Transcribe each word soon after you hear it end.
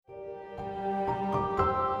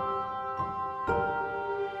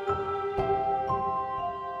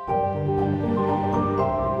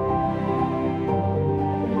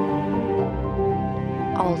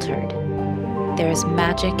is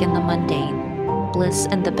magic in the mundane, bliss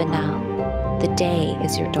in the banal. The day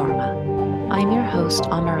is your dharma. I'm your host,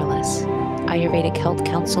 Amaryllis, Ayurvedic health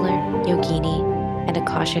counselor, yogini, and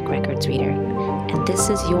Akashic Records reader, and this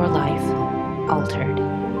is your life altered.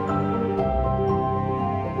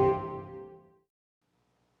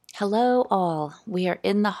 Hello, all. We are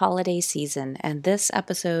in the holiday season, and this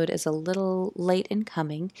episode is a little late in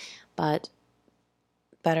coming, but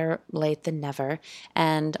better late than never.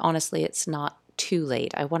 And honestly, it's not too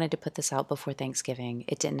late. I wanted to put this out before Thanksgiving.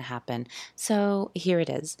 It didn't happen. So here it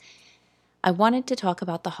is. I wanted to talk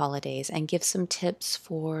about the holidays and give some tips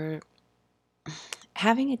for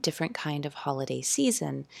having a different kind of holiday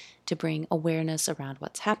season to bring awareness around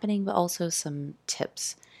what's happening, but also some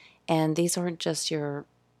tips. And these aren't just your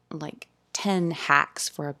like 10 hacks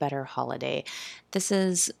for a better holiday. This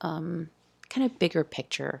is kind of bigger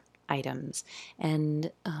picture items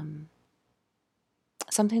and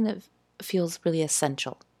something that feels really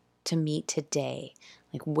essential to me today,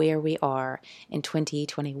 like where we are in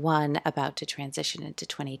 2021, about to transition into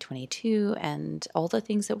 2022, and all the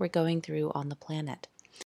things that we're going through on the planet.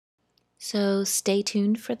 So stay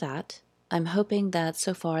tuned for that. I'm hoping that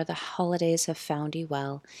so far the holidays have found you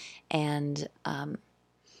well, and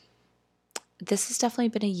this has definitely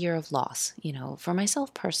been a year of loss, for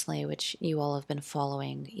myself personally, which you all have been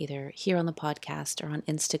following either here on the podcast or on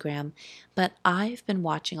Instagram. But I've been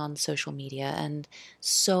watching on social media, and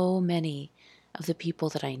so many of the people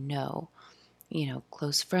that I know,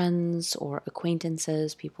 close friends or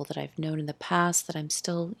acquaintances, people that I've known in the past that I'm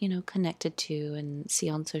still, connected to and see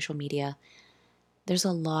on social media, there's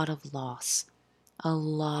a lot of loss, a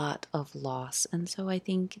lot of loss. And so I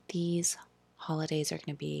think these holidays are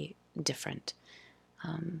going to be different.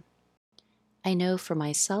 Um, I know for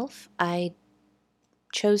myself, I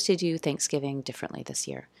chose to do Thanksgiving differently this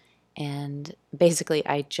year. And basically,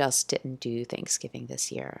 I just didn't do Thanksgiving this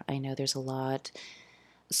year. I know there's a lot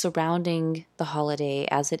surrounding the holiday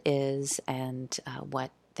as it is and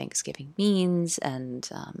what Thanksgiving means.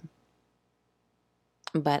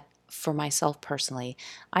 But for myself personally,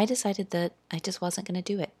 I decided that I just wasn't going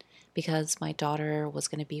to do it because my daughter was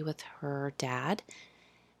going to be with her dad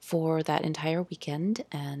for that entire weekend,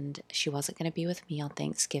 and she wasn't going to be with me on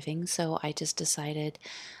Thanksgiving. So I just decided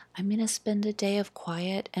I'm going to spend a day of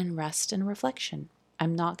quiet and rest and reflection.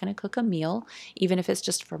 I'm not going to cook a meal, even if it's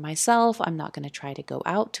just for myself. I'm not going to try to go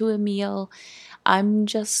out to a meal. I'm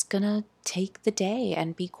just going to take the day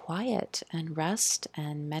and be quiet and rest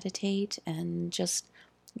and meditate and just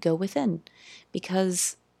go within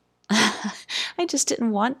because I just didn't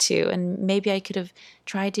want to. And maybe I could have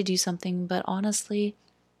tried to do something, but honestly,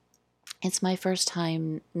 it's my first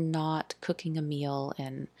time not cooking a meal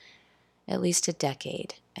in at least a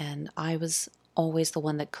decade. And I was always the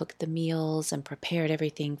one that cooked the meals and prepared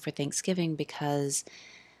everything for Thanksgiving because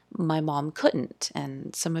my mom couldn't.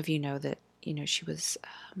 And some of you know that, she was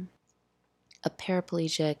a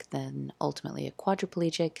paraplegic, then ultimately a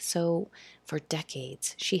quadriplegic. So for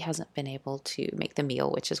decades, she hasn't been able to make the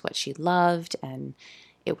meal, which is what she loved. And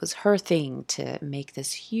it was her thing to make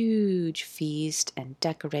this huge feast and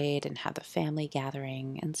decorate and have the family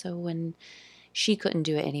gathering. And so when she couldn't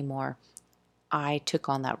do it anymore, I took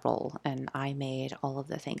on that role and I made all of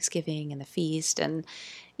the Thanksgiving and the feast. And,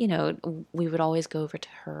 we would always go over to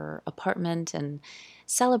her apartment and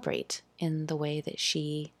celebrate in the way that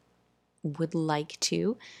she would like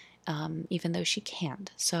to, even though she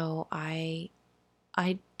can't. So I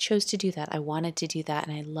chose to do that. I wanted to do that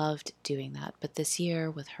and I loved doing that. But this year,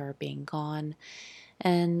 with her being gone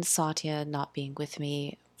and Satya not being with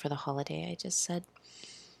me for the holiday, I just said,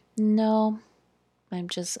 no, I'm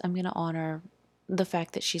going to honor the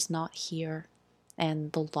fact that she's not here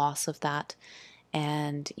and the loss of that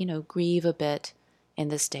and, grieve a bit in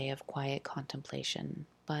this day of quiet contemplation.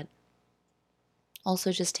 But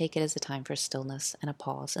also just take it as a time for stillness and a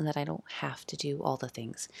pause and that I don't have to do all the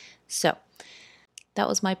things. So that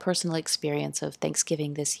was my personal experience of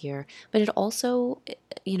Thanksgiving this year. But it also,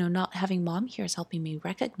 not having mom here is helping me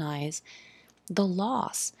recognize the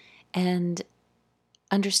loss and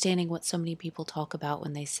understanding what so many people talk about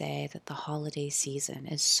when they say that the holiday season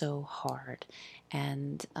is so hard.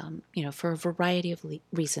 And, for a variety of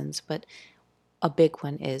reasons, but a big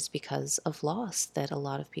one is because of loss, that a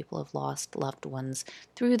lot of people have lost loved ones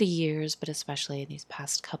through the years, but especially in these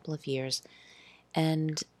past couple of years.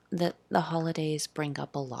 And that the holidays bring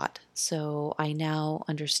up a lot. So I now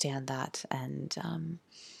understand that and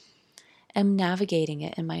am navigating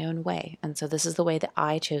it in my own way. And so this is the way that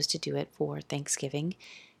I chose to do it for Thanksgiving.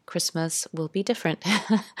 Christmas will be different.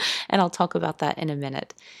 And I'll talk about that in a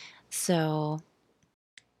minute. So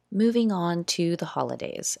Moving on to the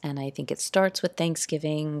holidays, and I think it starts with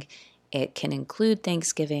Thanksgiving. It can include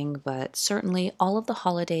Thanksgiving, but certainly all of the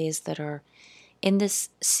holidays that are in this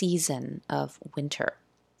season of winter.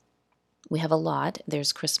 We have a lot.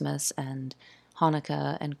 There's Christmas and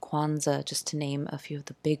Hanukkah and Kwanzaa, just to name a few of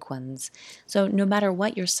the big ones. So, no matter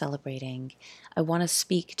what you're celebrating, I want to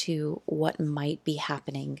speak to what might be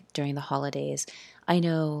happening during the holidays. I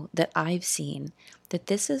know that I've seen that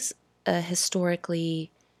this is a historically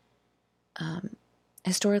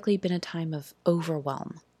been a time of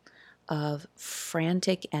overwhelm, of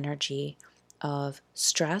frantic energy, of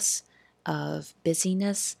stress, of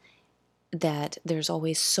busyness, that there's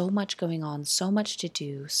always so much going on, so much to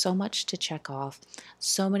do, so much to check off,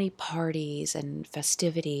 so many parties and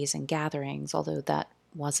festivities and gatherings, although that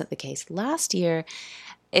wasn't the case last year.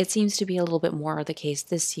 It seems to be a little bit more the case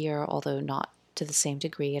this year, although not to the same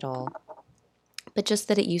degree at all. But just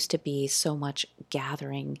that it used to be so much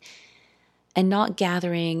gathering, and not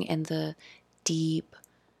gathering in the deep,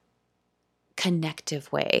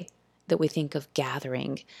 connective way that we think of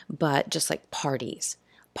gathering, but just like parties.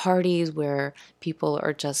 Parties where people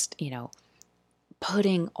are just,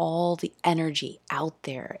 putting all the energy out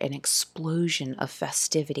there, an explosion of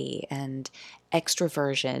festivity and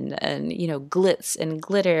extroversion and, glitz and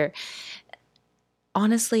glitter.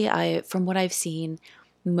 Honestly, from what I've seen,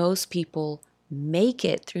 most people make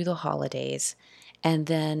it through the holidays, and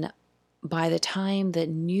then by the time that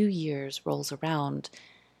New Year's rolls around,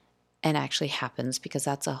 and actually happens, because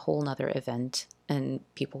that's a whole nother event and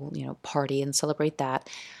people, party and celebrate that.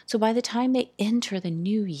 So by the time they enter the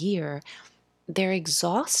new year, they're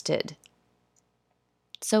exhausted.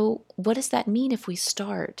 So what does that mean if we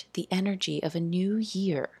start the energy of a new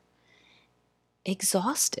year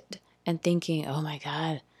exhausted and thinking, oh my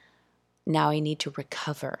God, now I need to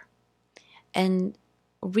recover? And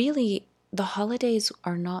really, the holidays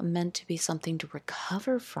are not meant to be something to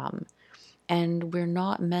recover from. And we're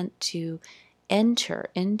not meant to enter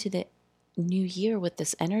into the new year with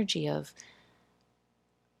this energy of,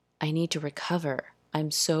 I need to recover.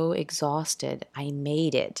 I'm so exhausted. I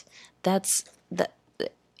made it. That's the,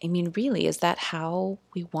 I mean, really, is that how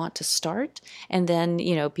we want to start? And then,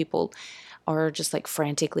 people are just like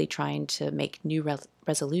frantically trying to make new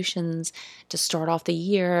resolutions to start off the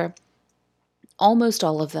year. Almost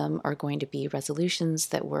all of them are going to be resolutions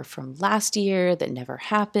that were from last year that never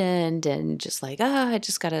happened, and just like, I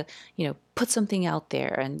just got to, put something out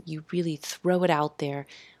there, and you really throw it out there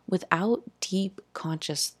without deep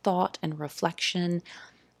conscious thought and reflection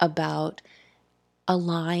about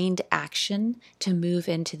aligned action to move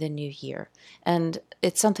into the new year. And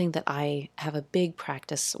it's something that I have a big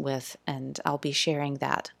practice with, and I'll be sharing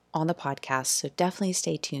that on the podcast. So definitely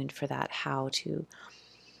stay tuned for that, how to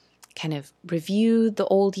kind of review the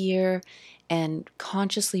old year and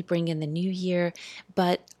consciously bring in the new year.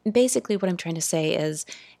 But basically, what I'm trying to say is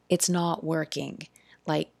it's not working.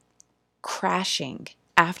 Like, crashing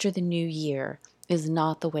after the new year is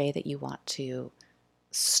not the way that you want to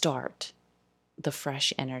start the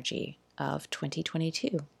fresh energy of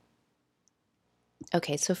 2022.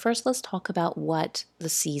 Okay, so first let's talk about what the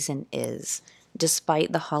season is,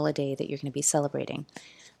 despite the holiday that you're going to be celebrating.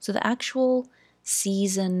 So the actual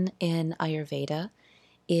season in Ayurveda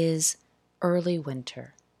is early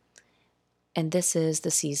winter, and this is the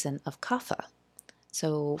season of Kapha.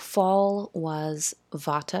 So fall was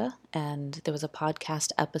Vata, and there was a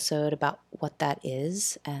podcast episode about what that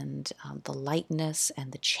is, and the lightness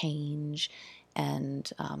and the change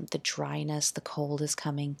and the dryness, the cold is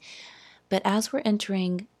coming. But as we're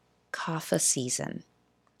entering Kapha season,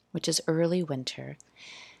 which is early winter,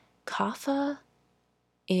 Kapha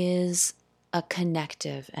is a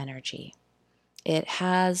connective energy. It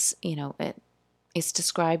has, it's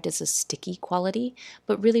described as a sticky quality,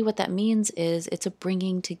 but really what that means is it's a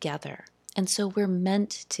bringing together. And so we're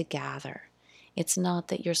meant to gather. It's not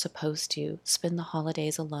that you're supposed to spend the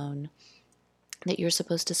holidays alone, that you're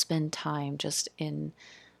supposed to spend time just in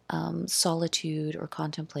solitude or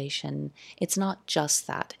contemplation. It's not just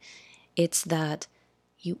that. It's that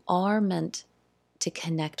you are meant to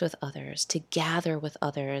connect with others, to gather with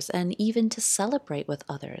others, and even to celebrate with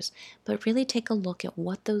others. But really take a look at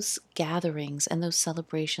what those gatherings and those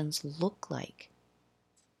celebrations look like.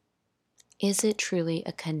 Is it truly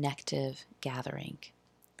a connective gathering?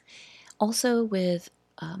 Also, with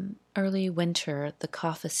early winter, the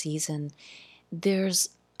Kapha season, there's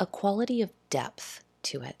a quality of depth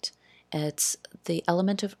to it. It's the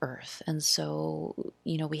element of earth. And so,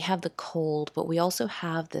 we have the cold, but we also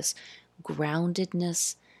have this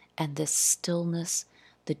groundedness and this stillness,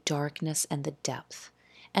 the darkness and the depth.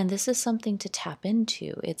 And this is something to tap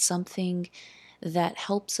into. It's something that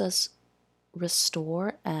helps us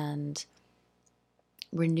restore and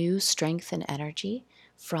renew strength and energy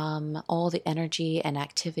from all the energy and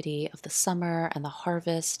activity of the summer and the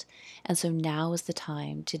harvest. And so now is the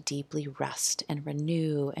time to deeply rest and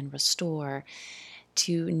renew and restore,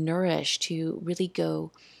 to nourish, to really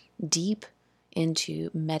go deep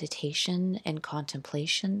into meditation and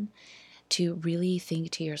contemplation, to really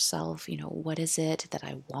think to yourself, what is it that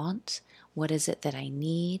I want? What is it that I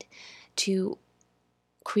need? To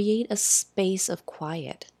create a space of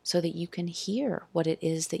quiet so that you can hear what it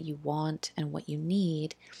is that you want and what you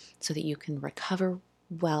need, so that you can recover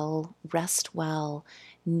well, rest well,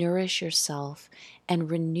 nourish yourself, and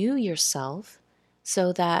renew yourself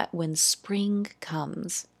so that when spring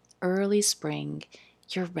comes, early spring,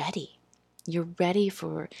 you're ready. You're ready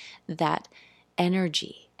for that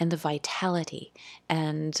energy and the vitality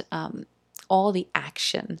and all the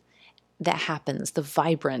action that happens, the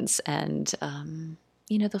vibrance and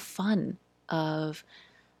the fun of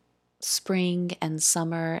spring and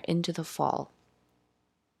summer into the fall.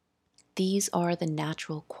 These are the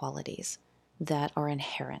natural qualities that are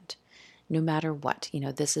inherent no matter what.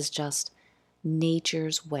 This is just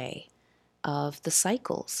nature's way of the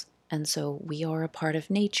cycles. And so we are a part of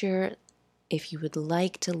nature. If you would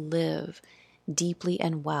like to live deeply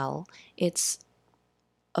and well, it's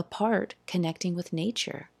a part connecting with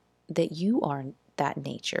nature, that you are that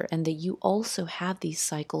nature and that you also have these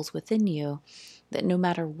cycles within you, that no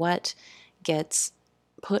matter what gets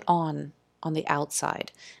put on the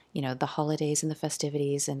outside, the holidays and the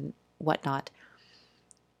festivities and whatnot,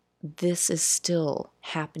 this is still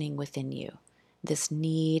happening within you, this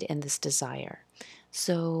need and this desire.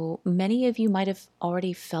 So many of you might have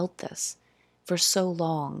already felt this for so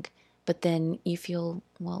long, but then you feel,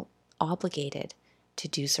 well, obligated to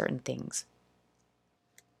do certain things.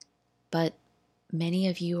 But many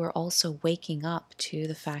of you are also waking up to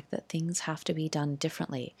the fact that things have to be done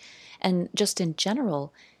differently. And just in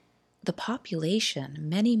general, the population,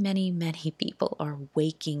 many, many, many people are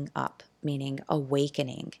waking up, meaning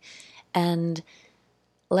awakening. And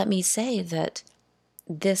let me say that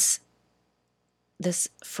this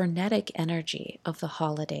frenetic energy of the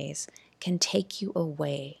holidays can take you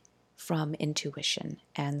away from intuition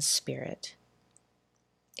and spirit.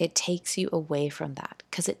 It takes you away from that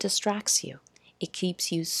because it distracts you. It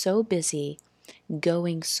keeps you so busy,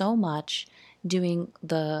 going so much, doing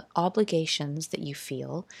the obligations that you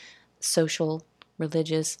feel, social,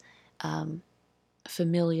 religious,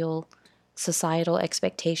 familial, societal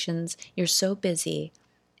expectations. You're so busy,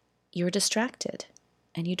 you're distracted,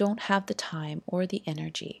 and you don't have the time or the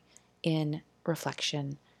energy in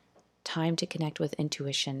reflection, time to connect with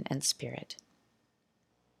intuition and spirit.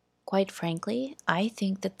 Quite frankly, I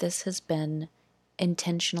think that this has been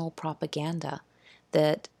intentional propaganda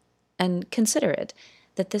and consider it,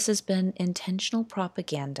 that this has been intentional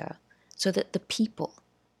propaganda so that the people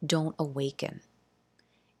don't awaken.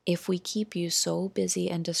 If we keep you so busy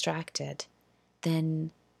and distracted,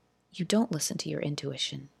 then you don't listen to your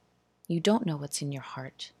intuition. You don't know what's in your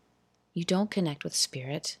heart. You don't connect with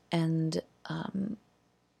spirit. And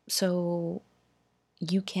so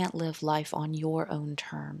you can't live life on your own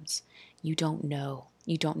terms. You don't know.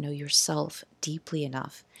 You don't know yourself deeply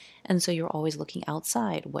enough. And so you're always looking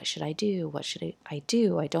outside. What should I do? What should I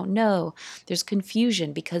do? I don't know. There's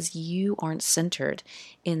confusion because you aren't centered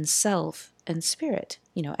in self and spirit,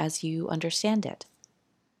 as you understand it.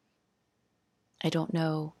 I don't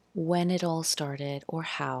know when it all started or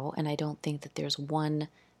how, and I don't think that there's one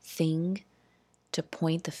thing to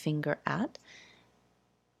point the finger at.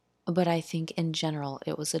 But I think in general,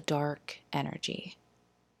 it was a dark energy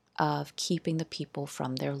of keeping the people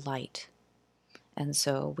from their light. And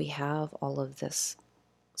so we have all of this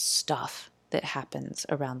stuff that happens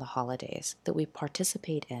around the holidays that we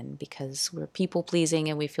participate in because we're people pleasing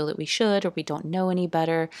and we feel that we should, or we don't know any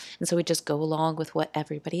better. And so we just go along with what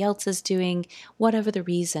everybody else is doing, whatever the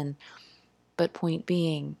reason. But point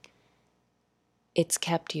being, it's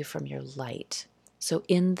kept you from your light. So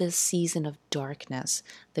in this season of darkness,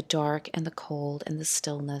 the dark and the cold and the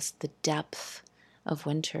stillness, the depth of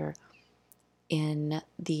winter, in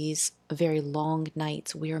these very long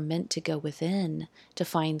nights, we are meant to go within to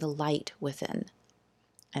find the light within.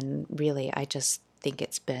 And really, I just think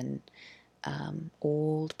it's been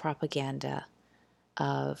old propaganda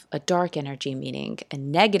of a dark energy, meaning a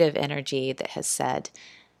negative energy that has said,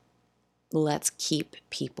 let's keep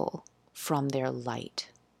people from their light.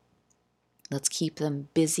 Let's keep them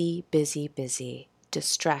busy, busy, busy,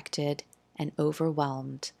 distracted and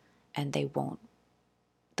overwhelmed, and they won't.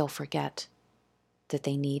 They'll forget that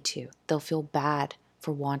they need to. They'll feel bad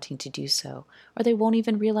for wanting to do so, or they won't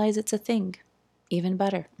even realize it's a thing. even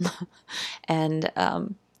better. And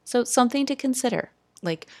so something to consider,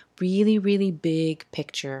 like really, really big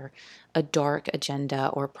picture, a dark agenda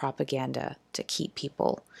or propaganda to keep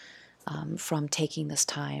people from taking this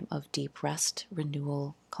time of deep rest,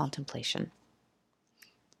 renewal, contemplation.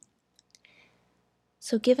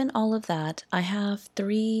 So, given all of that, I have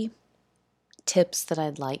 3 tips that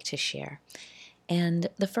I'd like to share. And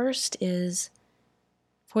the first is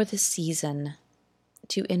for this season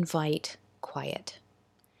to invite quiet.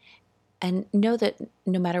 And know that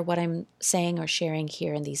no matter what I'm saying or sharing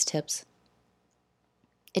here in these tips,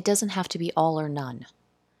 it doesn't have to be all or none,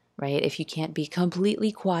 right? If you can't be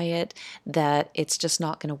completely quiet, that it's just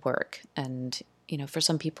not going to work. And, for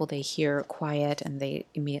some people, they hear quiet and they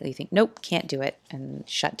immediately think, nope, can't do it, and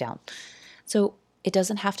shut down. So it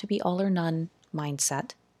doesn't have to be all or none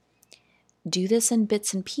mindset. Do this in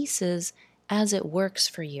bits and pieces as it works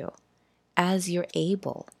for you, as you're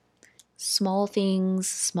able. Small things,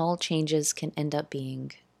 small changes can end up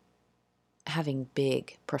having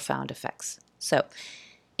big, profound effects. So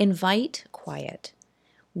invite quiet.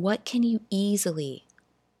 What can you easily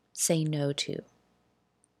say no to?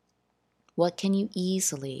 What can you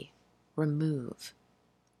easily remove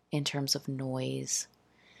in terms of noise?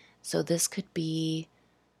 So this could be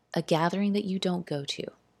a gathering that you don't go to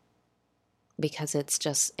because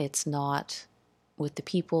it's not with the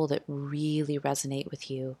people that really resonate with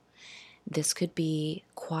you. This could be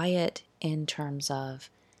quiet in terms of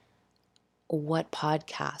what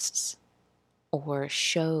podcasts or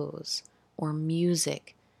shows or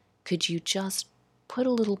music could you just put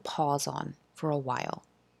a little pause on for a while.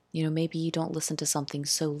 Maybe you don't listen to something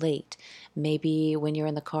so late. Maybe when you're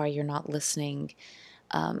in the car, you're not listening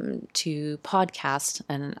to podcasts.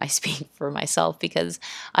 And I speak for myself because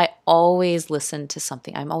I always listen to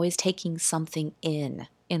something. I'm always taking something in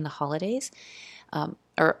the holidays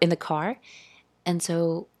or in the car. And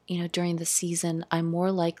so, during the season, I'm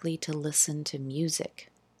more likely to listen to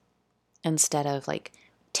music instead of like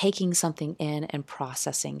taking something in and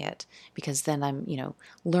processing it, because then I'm,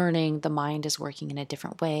 learning, the mind is working in a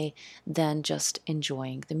different way than just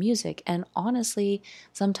enjoying the music. And honestly,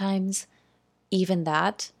 sometimes even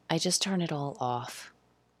that, I just turn it all off.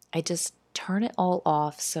 I just turn it all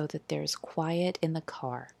off so that there's quiet in the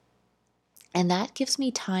car. And that gives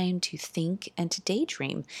me time to think and to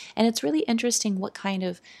daydream. And it's really interesting what kind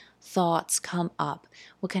of thoughts come up,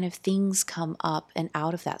 what kind of things come up and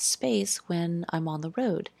out of that space when I'm on the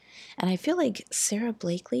road. And I feel like Sara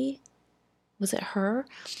Blakely, was it her,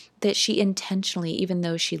 that she intentionally, even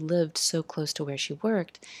though she lived so close to where she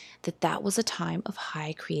worked, that was a time of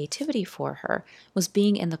high creativity for her, was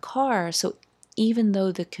being in the car. So even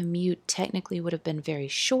though the commute technically would have been very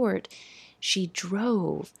short, she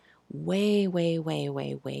drove way, way, way,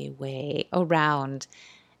 way, way, way around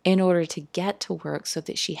in order to get to work so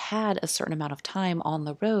that she had a certain amount of time on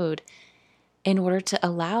the road in order to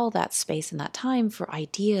allow that space and that time for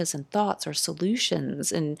ideas and thoughts or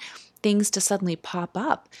solutions and things to suddenly pop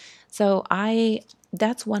up. So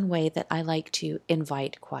that's one way that I like to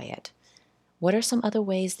invite quiet. What are some other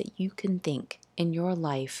ways that you can think in your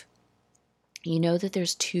life? You know that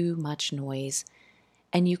there's too much noise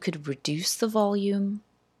and you could reduce the volume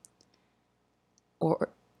or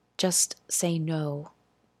just say no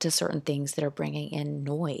to certain things that are bringing in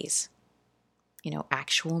noise.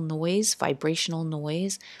 Actual noise, vibrational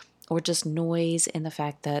noise, or just noise in the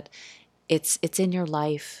fact that it's in your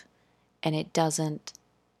life and it doesn't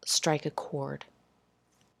strike a chord.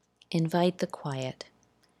 Invite the quiet.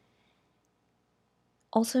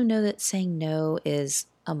 Also know that saying no is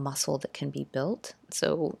a muscle that can be built.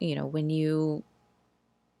 So,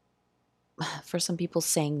 for some people,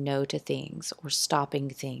 saying no to things or stopping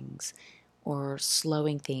things or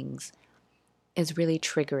slowing things is really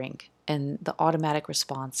triggering. And the automatic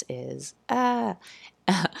response is,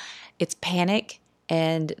 it's panic,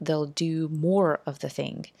 and they'll do more of the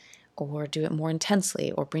thing or do it more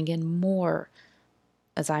intensely or bring in more,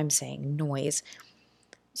 as I'm saying, noise.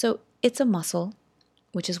 So it's a muscle,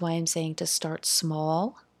 which is why I'm saying to start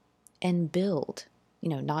small and build,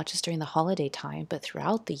 not just during the holiday time, but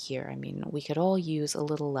throughout the year. I mean, we could all use a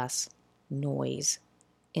little less noise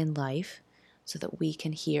in life so that we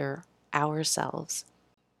can hear ourselves.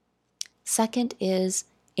 Second is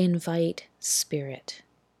invite spirit.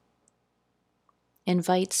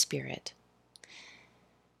 Invite spirit.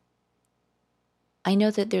 I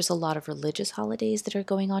know that there's a lot of religious holidays that are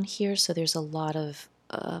going on here, so there's a lot of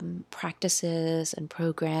practices and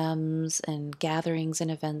programs and gatherings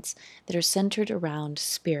and events that are centered around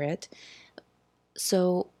spirit.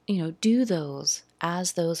 So, do those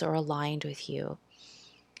as those are aligned with you.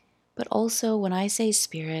 But also, when I say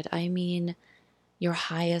spirit, I mean your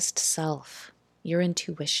highest self, your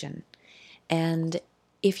intuition. And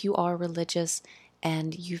if you are religious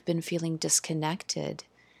and you've been feeling disconnected,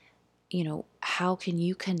 how can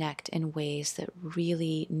you connect in ways that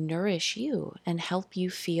really nourish you and help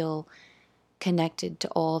you feel connected to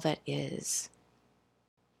all that is?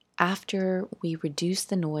 After we reduce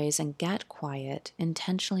the noise and get quiet,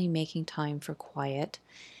 intentionally making time for quiet,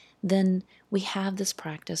 then we have this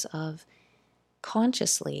practice of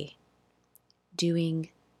consciously doing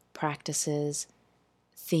practices,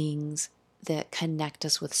 things that connect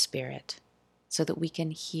us with spirit so that we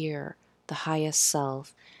can hear the highest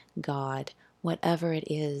self, God, whatever it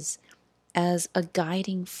is, as a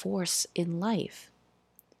guiding force in life.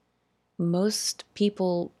 Most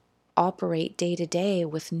people operate day to day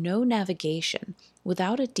with no navigation,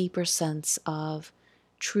 without a deeper sense of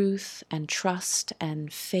truth and trust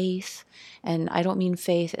and faith. And I don't mean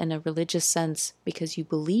faith in a religious sense because you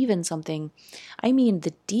believe in something. I mean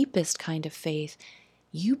the deepest kind of faith.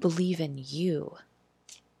 You believe in you.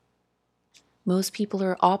 Most people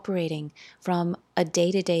are operating from a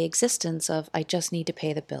day-to-day existence of, I just need to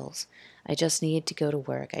pay the bills. I just need to go to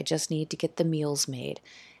work. I just need to get the meals made.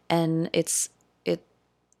 And it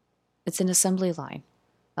it's an assembly line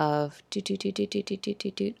of do do do do do do do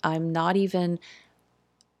do do. I'm not even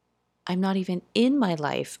in my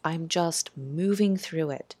life. I'm just moving through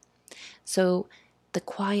it. So the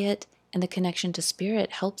quiet and the connection to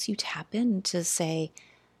spirit helps you tap in to say,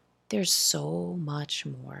 there's so much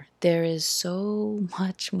more. There is so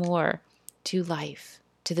much more to life,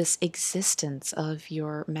 to this existence of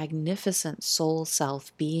your magnificent soul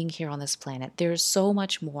self being here on this planet. There's so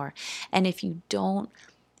much more. And if you don't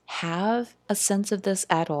have a sense of this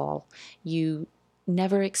at all, you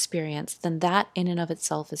never experience, then that in and of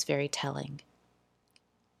itself is very telling.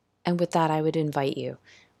 And with that, I would invite you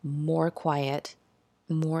more quiet,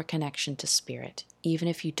 more connection to spirit. Even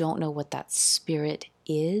if you don't know what that spirit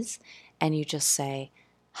is, and you just say,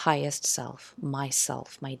 highest self,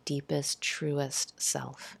 my deepest, truest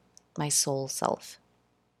self, my soul self.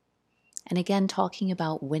 And again, talking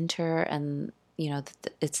about winter and,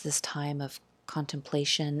 it's this time of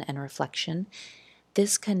contemplation and reflection,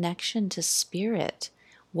 this connection to spirit,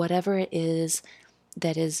 whatever it is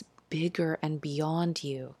that is bigger and beyond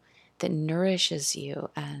you, that nourishes you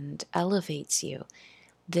and elevates you.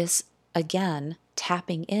 This, again,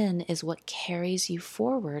 tapping in is what carries you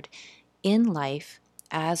forward in life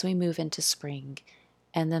as we move into spring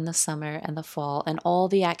and then the summer and the fall and all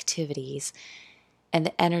the activities and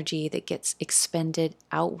the energy that gets expended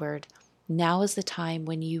outward. Now is the time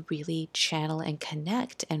when you really channel and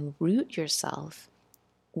connect and root yourself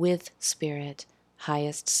with spirit,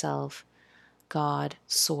 highest self, God,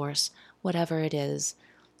 source, whatever it is,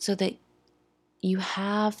 so that you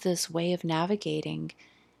have this way of navigating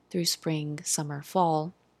through spring, summer,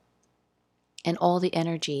 fall, and all the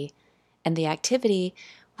energy and the activity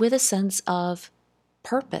with a sense of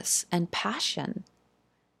purpose and passion,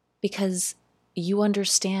 because you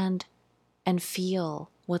understand and feel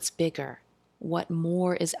what's bigger, what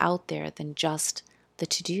more is out there than just the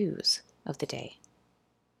to-dos of the day.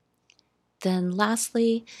 Then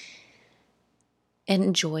lastly,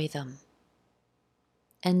 enjoy them.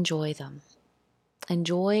 Enjoy them.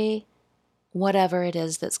 Enjoy whatever it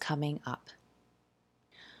is that's coming up.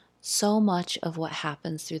 So much of what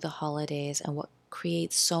happens through the holidays and what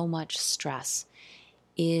creates so much stress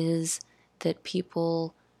is that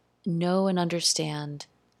people know and understand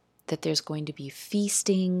that there's going to be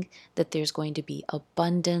feasting, that there's going to be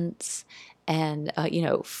abundance, and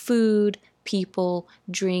food, people,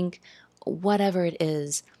 drink, whatever it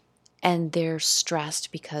is, and they're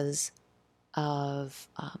stressed because of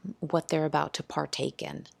what they're about to partake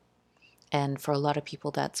in. And for a lot of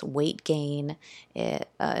people, that's weight gain. It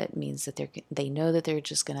means that they know that they're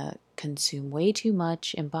just going to consume way too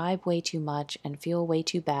much, imbibe way too much, and feel way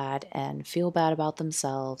too bad, and feel bad about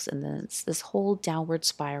themselves. And then it's this whole downward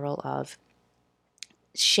spiral of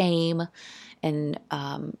shame and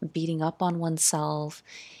beating up on oneself.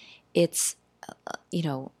 It's,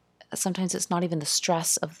 sometimes it's not even the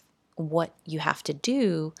stress of what you have to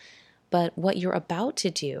do, but what you're about to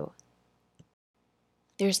do.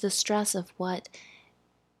 There's the stress of what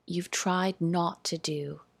you've tried not to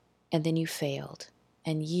do, and then you failed.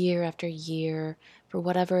 And year after year, for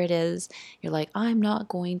whatever it is, you're like, I'm not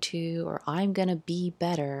going to, or I'm going to be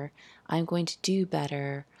better. I'm going to do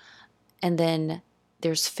better. And then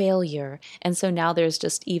there's failure. And so now there's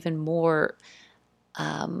just even more,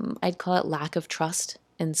 I'd call it lack of trust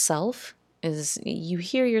in self. is you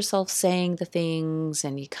hear yourself saying the things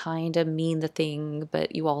and you kind of mean the thing,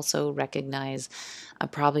 but you also recognize I'm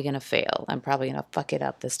probably going to fail. I'm probably going to fuck it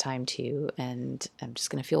up this time too. And I'm just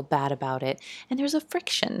going to feel bad about it. And there's a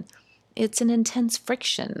friction. It's an intense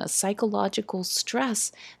friction, a psychological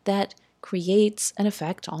stress that creates an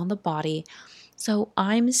effect on the body. So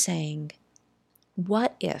I'm saying,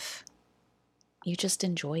 what if you just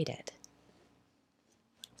enjoyed it?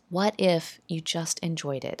 What if you just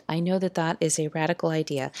enjoyed it? I know that that is a radical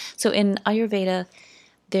idea. So in Ayurveda,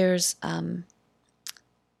 there's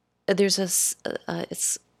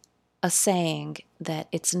it's a saying that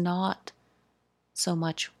it's not so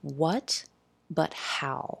much what, but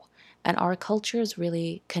how. And our culture is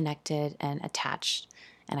really connected and attached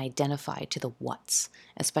and identified to the what's,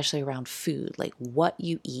 especially around food, like what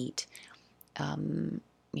you eat. I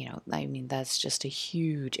mean, that's just a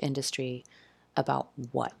huge industry about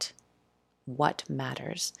what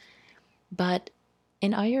matters. But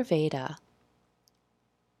in Ayurveda,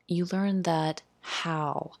 you learn that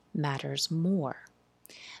how matters more.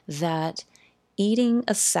 That eating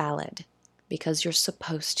a salad because you're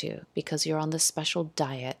supposed to, because you're on this special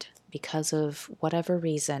diet, because of whatever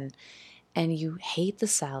reason, and you hate the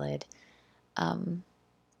salad,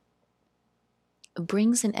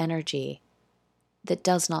 brings an energy that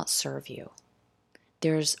does not serve you.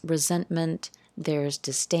 There's resentment, there's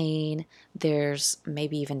disdain, there's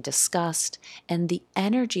maybe even disgust. And the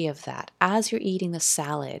energy of that, as you're eating the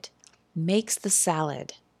salad, makes the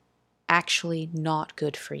salad actually not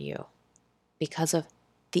good for you because of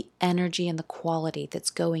the energy and the quality that's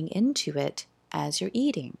going into it as you're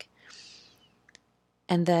eating.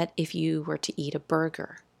 And that if you were to eat a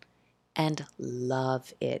burger and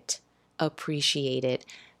love it, appreciate it,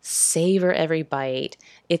 savor every bite.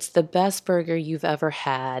 It's the best burger you've ever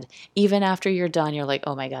had. Even after you're done, you're like,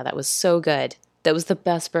 oh my God, that was so good. That was the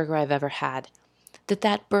best burger I've ever had.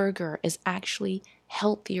 That burger is actually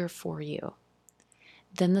healthier for you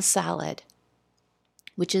than the salad,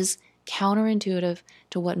 which is counterintuitive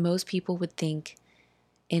to what most people would think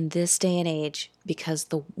in this day and age because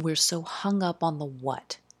we're so hung up on the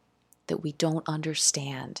what that we don't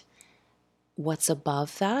understand. What's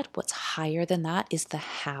above that, what's higher than that, is the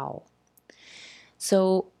how.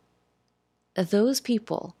 So those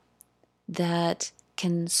people that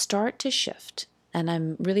can start to shift, and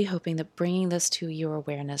I'm really hoping that bringing this to your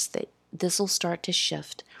awareness, that this will start to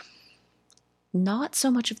shift, not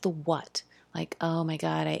so much of the what, like, oh my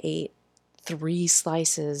God, I ate 3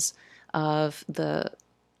 slices of the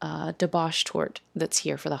debauch tort that's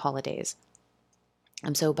here for the holidays.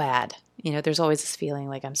 I'm so bad. There's always this feeling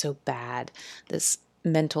like I'm so bad, this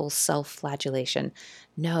mental self-flagellation.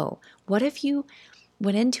 No. What if you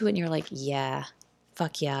went into it and you're like, yeah,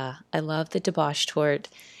 fuck yeah, I love the debauch tort.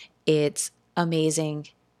 It's amazing.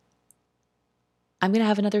 I'm going to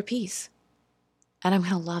have another piece and I'm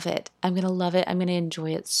going to love it. I'm going to love it. I'm going to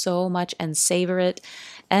enjoy it so much and savor it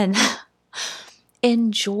and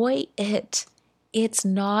enjoy it. It's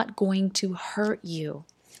not going to hurt you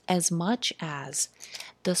as much as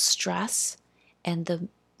the stress and the,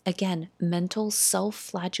 again, mental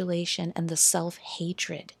self-flagellation and the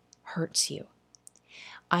self-hatred hurts you.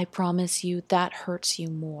 I promise you that hurts you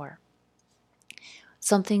more.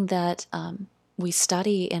 Something that we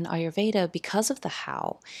study in Ayurveda because of the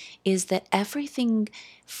how is that everything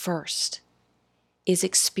first is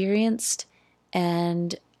experienced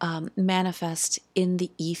and manifest in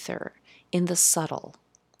the ether, in the subtle.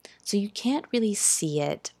 So you can't really see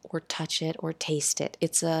it or touch it or taste it.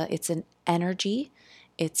 It's an energy,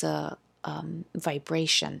 it's a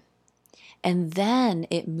vibration, and then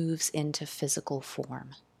it moves into physical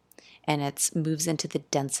form, and it moves into the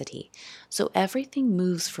density. So everything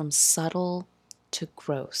moves from subtle to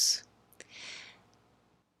gross.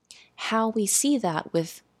 How we see that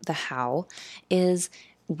with the how is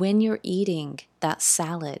when you're eating that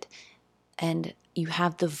salad and you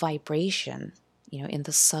have the vibration, in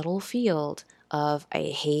the subtle field of, I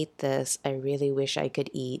hate this, I really wish I could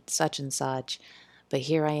eat such and such, but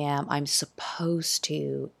here I am, I'm supposed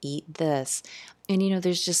to eat this. And,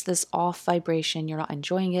 there's just this off vibration. You're not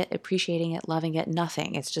enjoying it, appreciating it, loving it,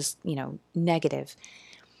 nothing. It's just, negative.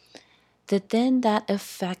 That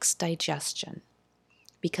affects digestion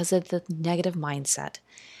because of the negative mindset.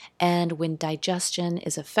 And when digestion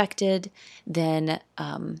is affected, then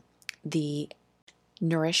the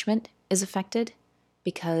nourishment is affected,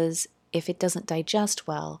 because if it doesn't digest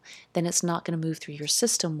well, then it's not going to move through your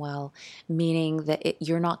system well, meaning that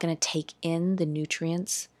you're not going to take in the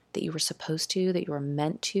nutrients that you were supposed to, that you were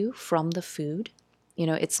meant to from the food.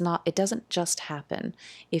 It doesn't just happen.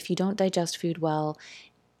 If you don't digest food well,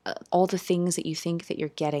 all the things that you think that you're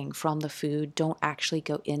getting from the food don't actually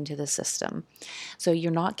go into the system. So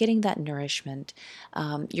you're not getting that nourishment.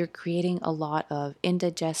 You're creating a lot of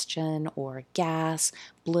indigestion or gas,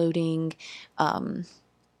 bloating.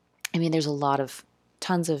 There's a lot of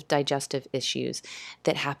tons of digestive issues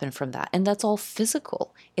that happen from that. And that's all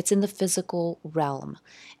physical. It's in the physical realm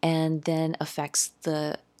and then affects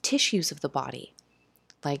the tissues of the body,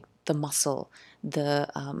 like the muscle, the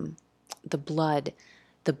blood,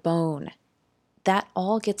 the bone. That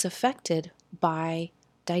all gets affected by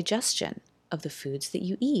digestion of the foods that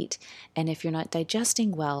you eat. And if you're not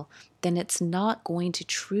digesting well, then it's not going to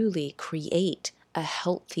truly create a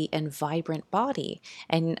healthy and vibrant body.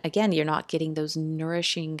 And again, you're not getting those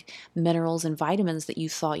nourishing minerals and vitamins that you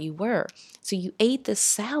thought you were. So you ate this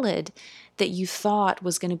salad that you thought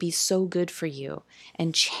was going to be so good for you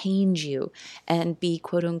and change you and be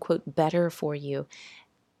quote unquote better for you.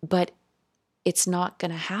 But it's not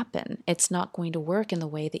going to happen. It's not going to work in the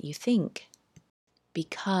way that you think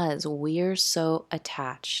because we're so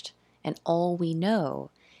attached and all we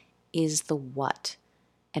know is the what,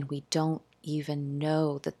 and we don't even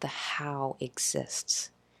know that the how exists.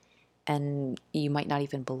 And you might not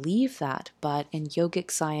even believe that, but in yogic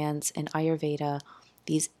science and Ayurveda,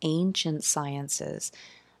 these ancient sciences,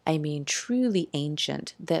 truly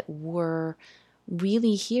ancient, that were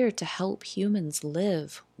really here to help humans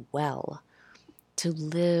live well,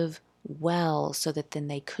 so that then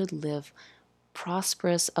they could live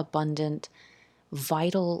prosperous, abundant,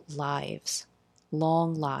 vital lives,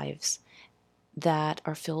 long lives that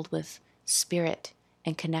are filled with spirit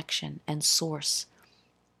and connection and source,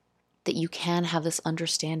 that you can have this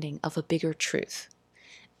understanding of a bigger truth.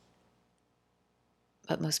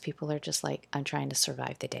 But most people are just like, I'm trying to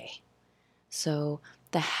survive the day. So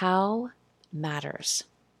the how matters.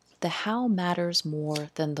 The how matters more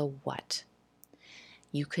than the what.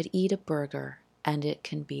 You could eat a burger and it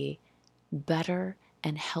can be better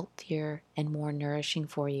and healthier and more nourishing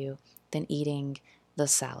for you than eating the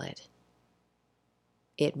salad.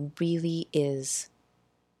 It really is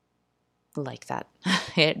like that.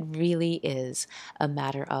 It really is a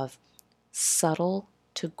matter of subtle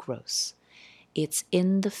to gross. It's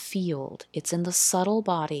in the field, it's in the subtle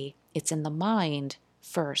body, it's in the mind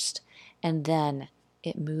first, and then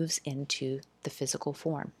it moves into the physical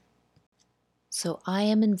form. So I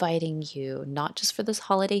am inviting you, not just for this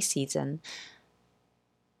holiday season,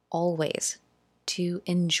 always to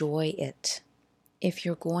enjoy it. If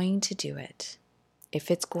you're going to do it, if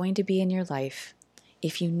it's going to be in your life,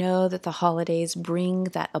 if you know that the holidays bring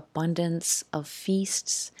that abundance of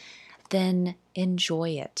feasts, then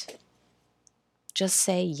enjoy it. Just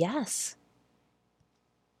say yes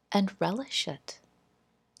and relish it.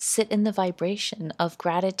 Sit in the vibration of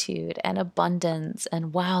gratitude and abundance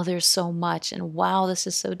and wow, there's so much, and wow, this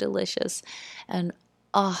is so delicious, and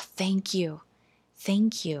oh, thank you.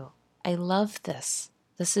 Thank you. I love this.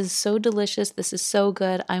 This is so delicious. This is so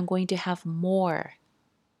good. I'm going to have more.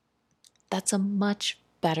 That's a much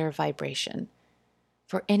better vibration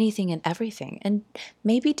for anything and everything. And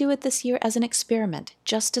maybe do it this year as an experiment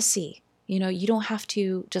just to see. You don't have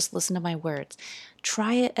to just listen to my words.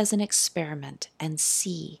 Try it as an experiment and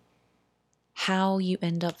see how you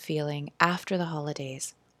end up feeling after the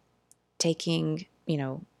holidays, taking,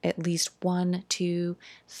 at least 1, 2,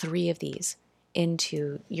 3 of these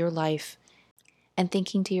into your life and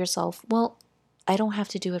thinking to yourself, well, I don't have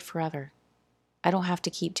to do it forever. I don't have to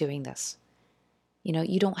keep doing this.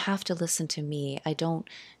 You don't have to listen to me. I don't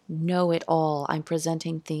know it all. I'm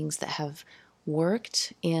presenting things that have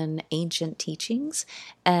worked in ancient teachings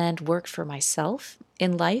and worked for myself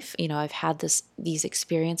in life. I've had these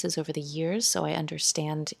experiences over the years, so I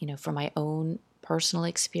understand, from my own personal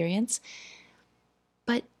experience.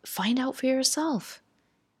 But find out for yourself,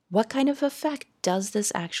 what kind of effect does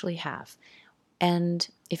this actually have? And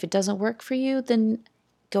if it doesn't work for you, then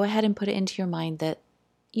go ahead and put it into your mind that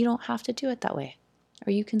you don't have to do it that way.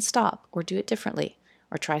 Or you can stop or do it differently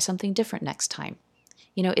or try something different next time.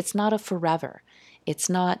 It's not a forever. It's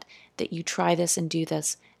not that you try this and do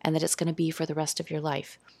this and that it's going to be for the rest of your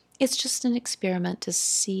life. It's just an experiment to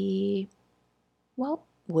see, well,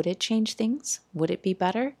 would it change things? Would it be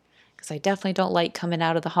better? Because I definitely don't like coming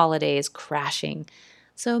out of the holidays crashing.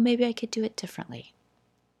 So maybe I could do it differently.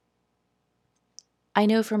 I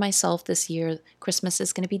know for myself this year, Christmas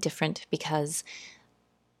is going to be different because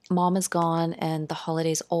Mom is gone and the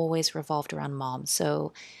holidays always revolved around Mom.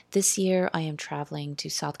 So this year I am traveling to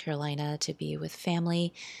South Carolina to be with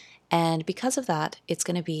family. And because of that, it's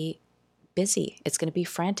going to be busy. It's going to be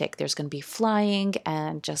frantic. There's going to be flying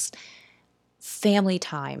and just family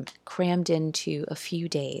time crammed into a few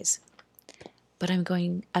days. but I'm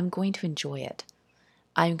going to enjoy it.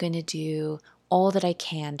 I'm going to do all that I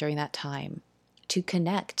can during that time to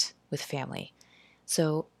connect with family.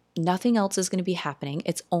 So nothing else is going to be happening.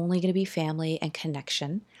 It's only going to be family and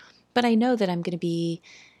connection. But I know that I'm going to be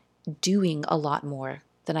doing a lot more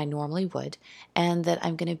than I normally would, and that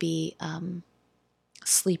I'm going to be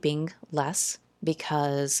sleeping less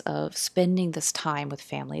because of spending this time with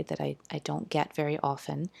family that I don't get very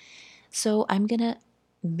often. So I'm going to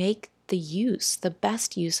make the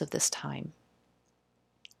best use of this time.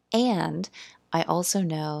 And I also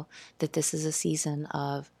know that this is a season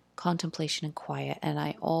of contemplation and quiet, and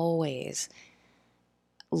I always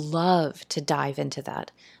love to dive into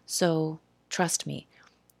that. So trust me,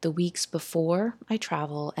 the weeks before I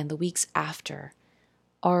travel and the weeks after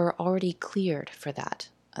are already cleared for that.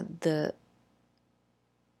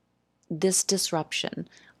 This disruption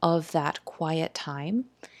of that quiet time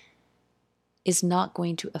is not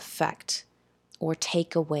going to affect or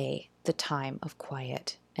take away the time of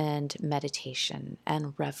quiet and meditation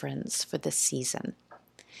and reverence for this season.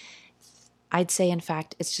 I'd say, in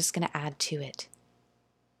fact, it's just going to add to it.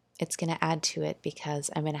 It's going to add to it because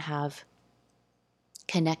I'm going to have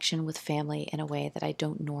connection with family in a way that I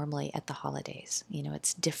don't normally at the holidays.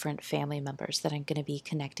 It's different family members that I'm going to be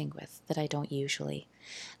connecting with that I don't usually.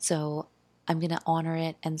 So I'm going to honor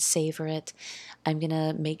it and savor it. I'm going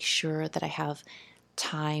to make sure that I have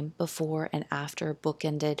time before and after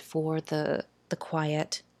bookended for the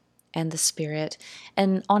quiet and the spirit.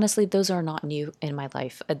 And honestly, those are not new in my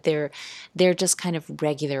life. They're just kind of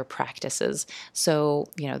regular practices. So,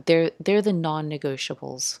 they're the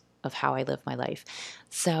non-negotiables of how I live my life.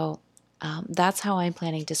 So, that's how I'm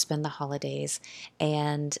planning to spend the holidays.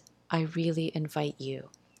 And I really invite you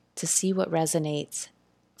to see what resonates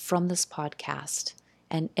from this podcast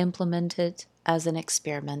and implement it as an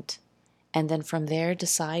experiment. And then from there,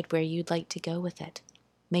 decide where you'd like to go with it.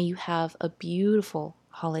 May you have a beautiful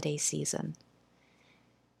holiday season.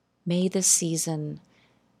 May this season,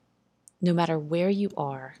 no matter where you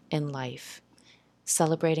are in life,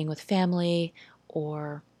 celebrating with family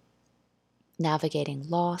or navigating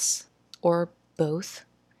loss or both,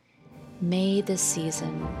 may this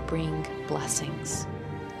season bring blessings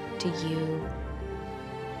to you,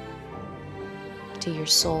 to your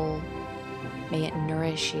soul. May it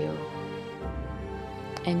nourish you,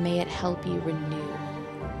 and may it help you renew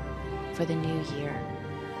for the new year.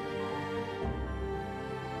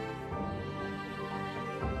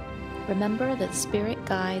 Remember that Spirit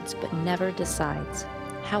guides but never decides.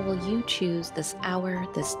 How will you choose this hour,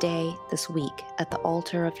 this day, this week at the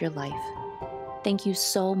altar of your life? Thank you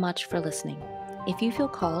so much for listening. If you feel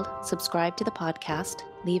called, subscribe to the podcast,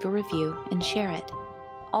 leave a review, and share it.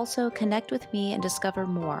 Also, connect with me and discover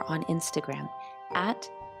more on Instagram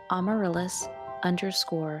at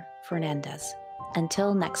Amaryllis_Fernandez.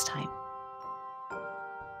 Until next time.